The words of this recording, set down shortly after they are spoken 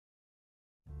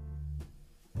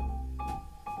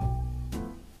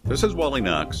This is Wally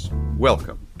Knox.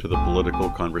 Welcome to the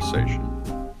Political Conversation.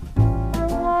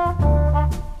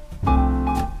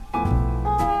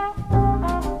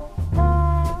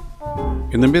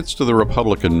 In the midst of the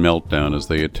Republican meltdown as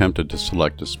they attempted to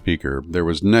select a speaker, there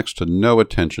was next to no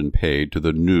attention paid to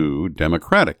the new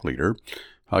Democratic leader,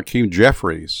 Hakeem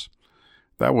Jeffries.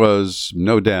 That was,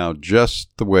 no doubt,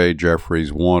 just the way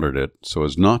Jeffries wanted it, so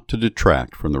as not to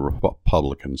detract from the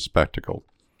Republican spectacle.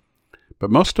 But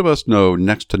most of us know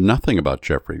next to nothing about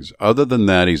Jeffries, other than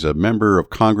that he's a member of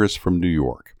Congress from New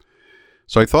York.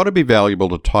 So I thought it'd be valuable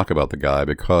to talk about the guy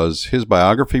because his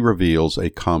biography reveals a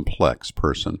complex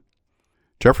person.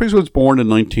 Jeffries was born in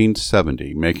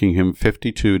 1970, making him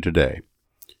 52 today.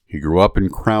 He grew up in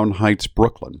Crown Heights,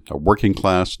 Brooklyn, a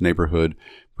working-class neighborhood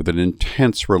with an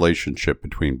intense relationship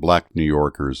between black New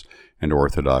Yorkers and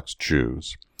Orthodox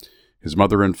Jews. His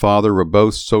mother and father were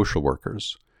both social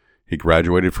workers. He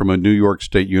graduated from a New York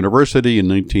State University in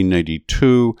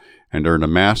 1992 and earned a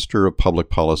Master of Public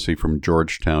Policy from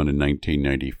Georgetown in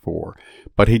 1994.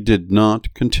 But he did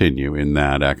not continue in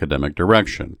that academic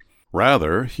direction.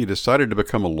 Rather, he decided to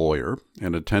become a lawyer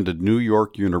and attended New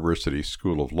York University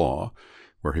School of Law,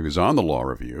 where he was on the law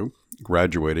review,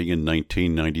 graduating in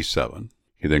 1997.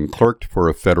 He then clerked for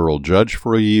a federal judge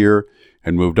for a year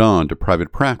and moved on to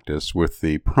private practice with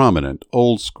the prominent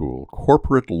old-school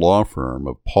corporate law firm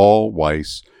of Paul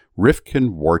Weiss,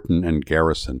 Rifkin, Wharton, and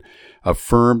Garrison, a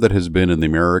firm that has been in the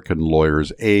American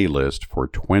Lawyers A-list for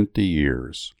 20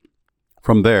 years.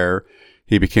 From there,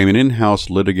 he became an in-house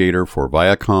litigator for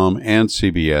Viacom and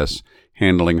CBS,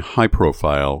 handling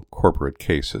high-profile corporate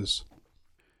cases.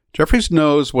 Jeffries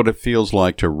knows what it feels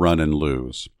like to run and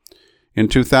lose. In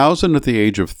 2000, at the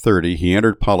age of 30, he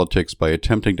entered politics by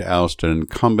attempting to oust an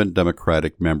incumbent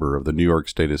Democratic member of the New York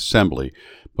State Assembly,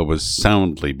 but was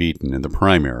soundly beaten in the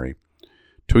primary.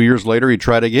 2 years later, he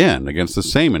tried again against the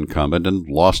same incumbent and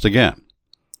lost again.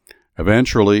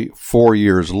 Eventually, 4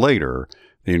 years later,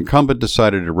 the incumbent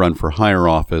decided to run for higher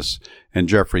office, and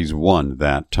Jeffries won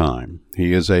that time.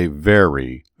 He is a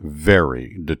very,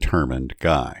 very determined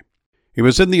guy. He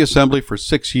was in the Assembly for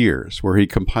 6 years, where he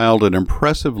compiled an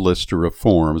impressive list of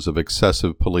reforms of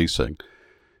excessive policing.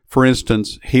 For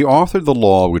instance, he authored the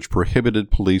law which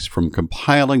prohibited police from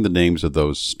compiling the names of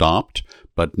those stopped,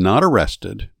 but not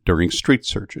arrested, during street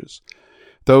searches.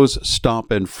 Those stop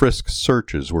and frisk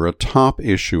searches were a top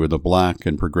issue in the black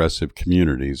and progressive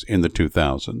communities in the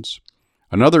 2000s.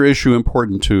 Another issue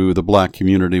important to the black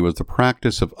community was the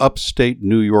practice of upstate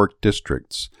New York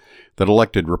districts that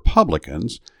elected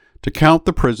Republicans to count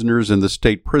the prisoners in the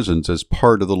state prisons as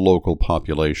part of the local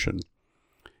population.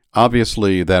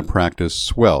 Obviously, that practice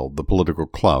swelled the political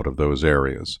clout of those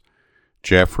areas.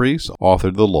 Jeffries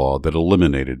authored the law that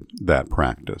eliminated that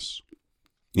practice.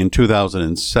 In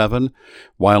 2007,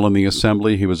 while in the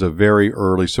Assembly, he was a very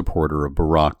early supporter of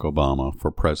Barack Obama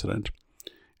for president.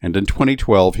 And in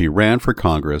 2012, he ran for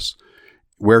Congress,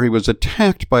 where he was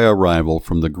attacked by a rival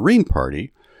from the Green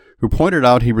Party, who pointed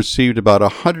out he received about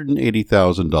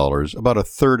 $180,000, about a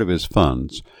third of his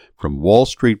funds, from Wall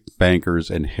Street bankers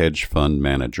and hedge fund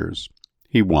managers.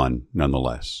 He won,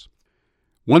 nonetheless.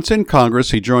 Once in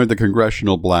Congress, he joined the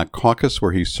Congressional Black Caucus,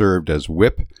 where he served as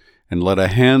whip and led a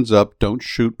hands-up,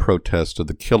 don't-shoot protest of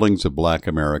the killings of black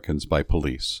Americans by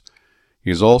police. He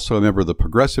is also a member of the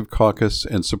Progressive Caucus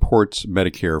and supports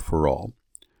Medicare for All.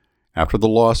 After the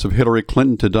loss of Hillary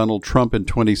Clinton to Donald Trump in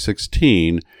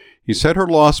 2016, he said her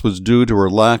loss was due to her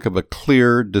lack of a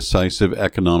clear, decisive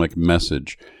economic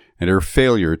message and her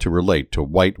failure to relate to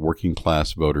white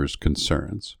working-class voters'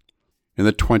 concerns. In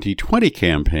the 2020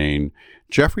 campaign,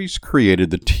 Jeffries created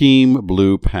the Team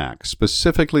Blue PAC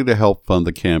specifically to help fund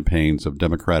the campaigns of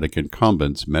Democratic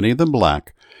incumbents, many of them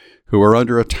black, who are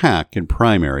under attack in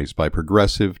primaries by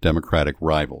progressive Democratic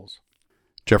rivals.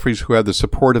 Jeffries, who had the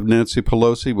support of Nancy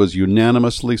Pelosi, was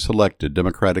unanimously selected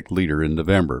Democratic leader in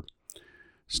November.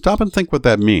 Stop and think what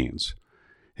that means.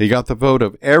 He got the vote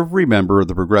of every member of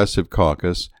the Progressive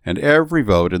Caucus and every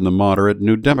vote in the moderate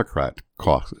New Democrat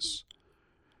caucus.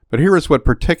 But here is what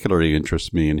particularly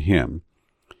interests me in him.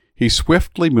 He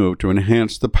swiftly moved to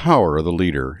enhance the power of the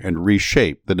leader and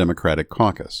reshape the Democratic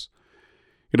caucus.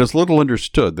 It is little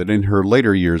understood that in her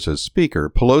later years as Speaker,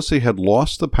 Pelosi had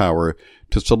lost the power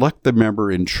to select the member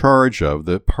in charge of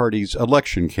the party's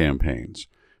election campaigns,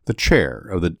 the chair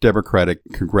of the Democratic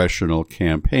Congressional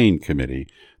Campaign Committee,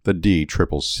 the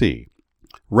DCCC.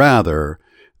 Rather,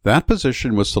 that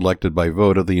position was selected by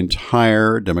vote of the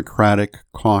entire Democratic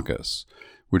caucus,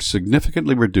 which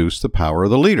significantly reduced the power of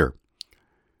the leader.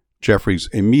 Jeffries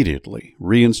immediately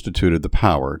reinstituted the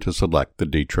power to select the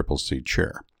DCCC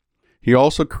chair. He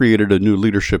also created a new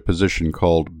leadership position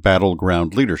called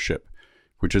Battleground Leadership,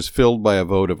 which is filled by a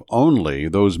vote of only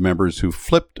those members who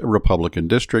flipped a Republican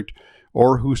district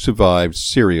or who survived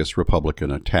serious Republican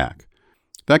attack.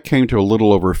 That came to a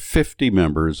little over 50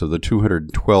 members of the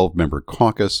 212-member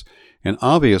caucus, and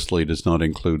obviously does not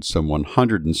include some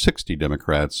 160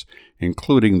 Democrats,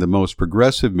 including the most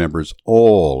progressive members,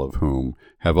 all of whom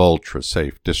have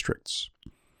ultra-safe districts.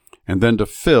 And then to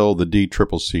fill the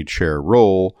DCCC chair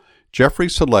role,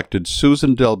 Jeffries selected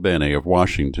Susan DelBene of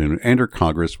Washington to enter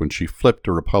Congress when she flipped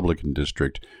a Republican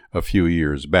district a few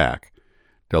years back.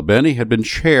 DelBene had been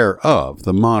chair of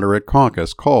the moderate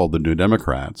caucus called the New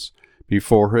Democrats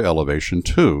before her elevation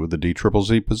to the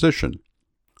DCCC position.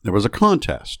 There was a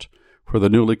contest for the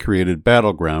newly created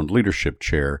Battleground Leadership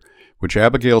chair, which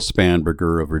Abigail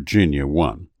Spanberger of Virginia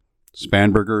won.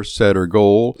 Spanberger said her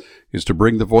goal is to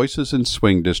bring the voices in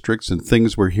swing districts and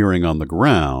things we're hearing on the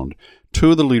ground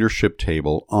to the leadership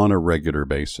table on a regular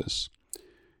basis.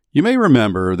 You may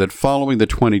remember that following the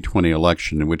 2020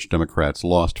 election in which Democrats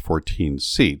lost 14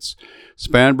 seats,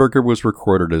 Spanberger was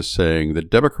recorded as saying that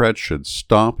Democrats should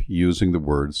stop using the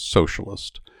word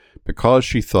socialist because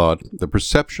she thought the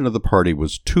perception of the party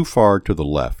was too far to the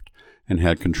left and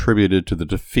had contributed to the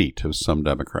defeat of some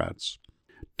Democrats.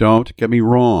 Don't get me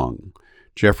wrong.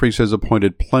 Jeffries has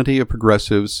appointed plenty of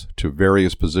progressives to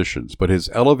various positions, but his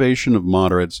elevation of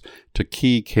moderates to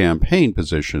key campaign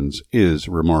positions is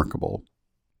remarkable.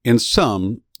 In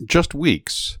some, just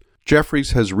weeks,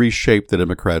 Jeffries has reshaped the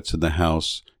Democrats in the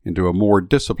House into a more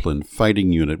disciplined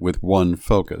fighting unit with one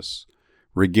focus,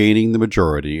 regaining the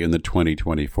majority in the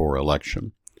 2024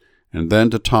 election. And then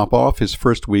to top off his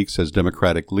first weeks as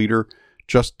Democratic leader,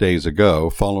 just days ago,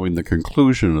 following the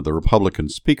conclusion of the Republican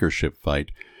speakership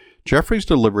fight, Jeffries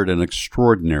delivered an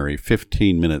extraordinary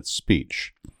 15-minute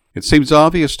speech. It seems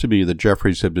obvious to me that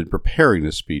Jeffries had been preparing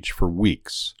this speech for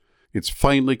weeks. It's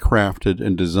finely crafted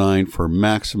and designed for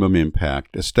maximum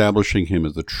impact, establishing him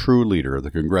as the true leader of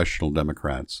the congressional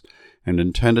Democrats, and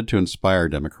intended to inspire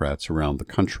Democrats around the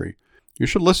country. You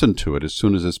should listen to it as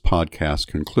soon as this podcast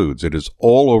concludes. It is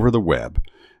all over the web,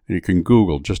 and you can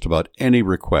Google just about any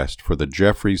request for the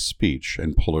Jeffries speech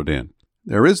and pull it in.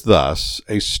 There is thus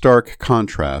a stark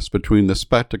contrast between the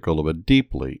spectacle of a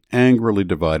deeply, angrily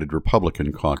divided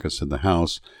Republican caucus in the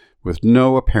House with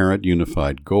no apparent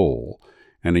unified goal,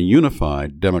 and a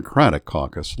unified Democratic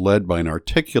caucus led by an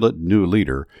articulate new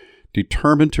leader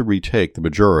determined to retake the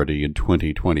majority in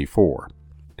 2024.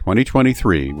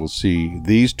 2023 will see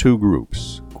these two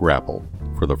groups grapple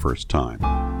for the first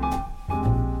time.